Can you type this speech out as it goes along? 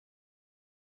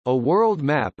A world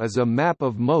map is a map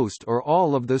of most or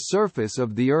all of the surface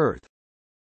of the Earth.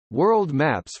 World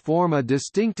maps form a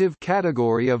distinctive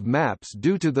category of maps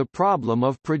due to the problem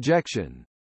of projection.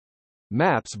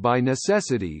 Maps by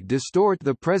necessity distort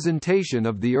the presentation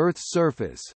of the Earth's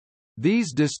surface.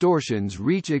 These distortions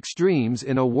reach extremes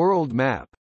in a world map.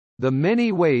 The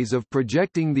many ways of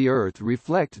projecting the Earth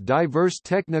reflect diverse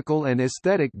technical and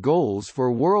aesthetic goals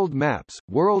for world maps.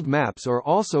 World maps are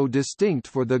also distinct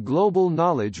for the global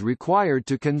knowledge required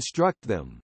to construct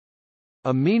them.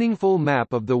 A meaningful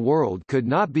map of the world could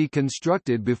not be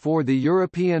constructed before the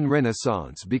European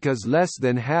Renaissance because less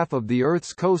than half of the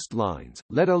Earth's coastlines,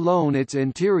 let alone its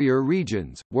interior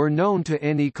regions, were known to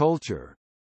any culture.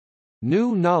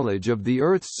 New knowledge of the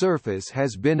Earth's surface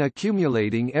has been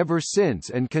accumulating ever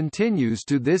since and continues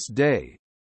to this day.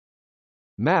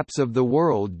 Maps of the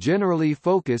world generally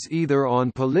focus either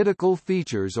on political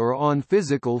features or on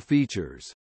physical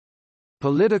features.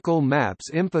 Political maps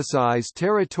emphasize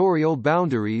territorial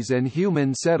boundaries and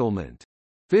human settlement.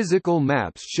 Physical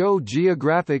maps show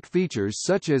geographic features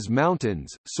such as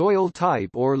mountains, soil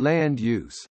type or land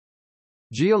use.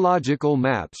 Geological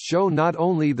maps show not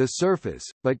only the surface,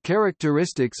 but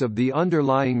characteristics of the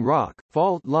underlying rock,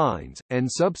 fault lines, and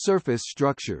subsurface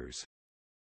structures.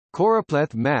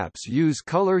 Choropleth maps use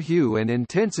color hue and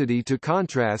intensity to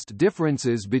contrast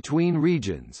differences between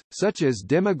regions, such as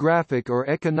demographic or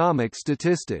economic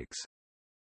statistics.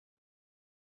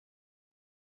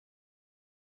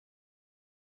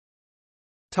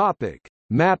 Topic: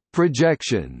 Map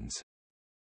projections.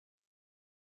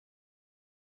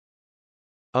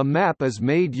 A map is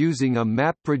made using a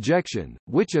map projection,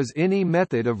 which is any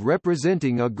method of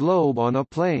representing a globe on a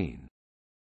plane.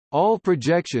 All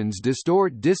projections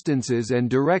distort distances and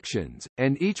directions,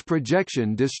 and each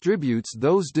projection distributes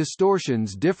those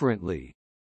distortions differently.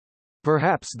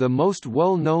 Perhaps the most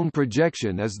well-known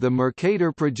projection is the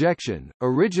Mercator projection,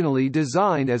 originally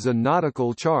designed as a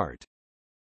nautical chart.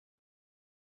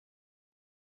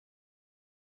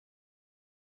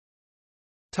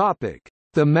 Topic: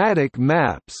 Thematic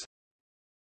maps.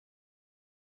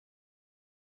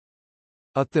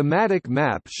 A thematic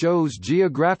map shows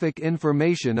geographic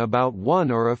information about one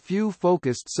or a few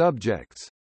focused subjects.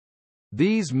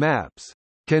 These maps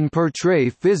can portray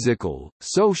physical,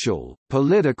 social,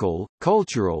 political,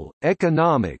 cultural,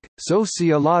 economic,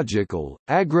 sociological,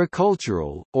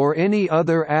 agricultural, or any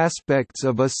other aspects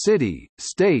of a city,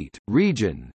 state,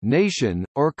 region, nation,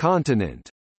 or continent.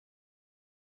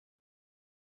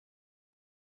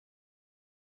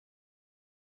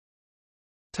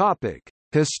 Topic: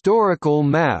 Historical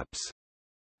maps.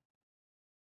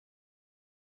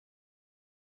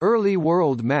 Early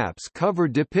world maps cover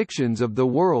depictions of the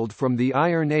world from the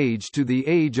Iron Age to the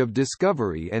Age of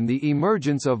Discovery and the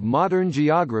emergence of modern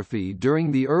geography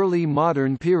during the early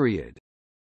modern period.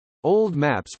 Old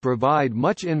maps provide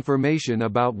much information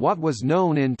about what was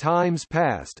known in times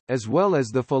past, as well as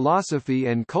the philosophy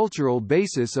and cultural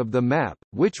basis of the map,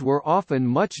 which were often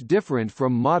much different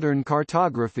from modern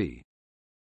cartography.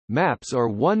 Maps are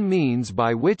one means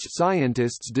by which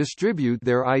scientists distribute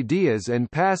their ideas and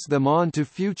pass them on to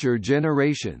future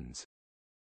generations.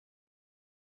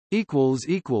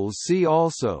 See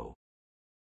also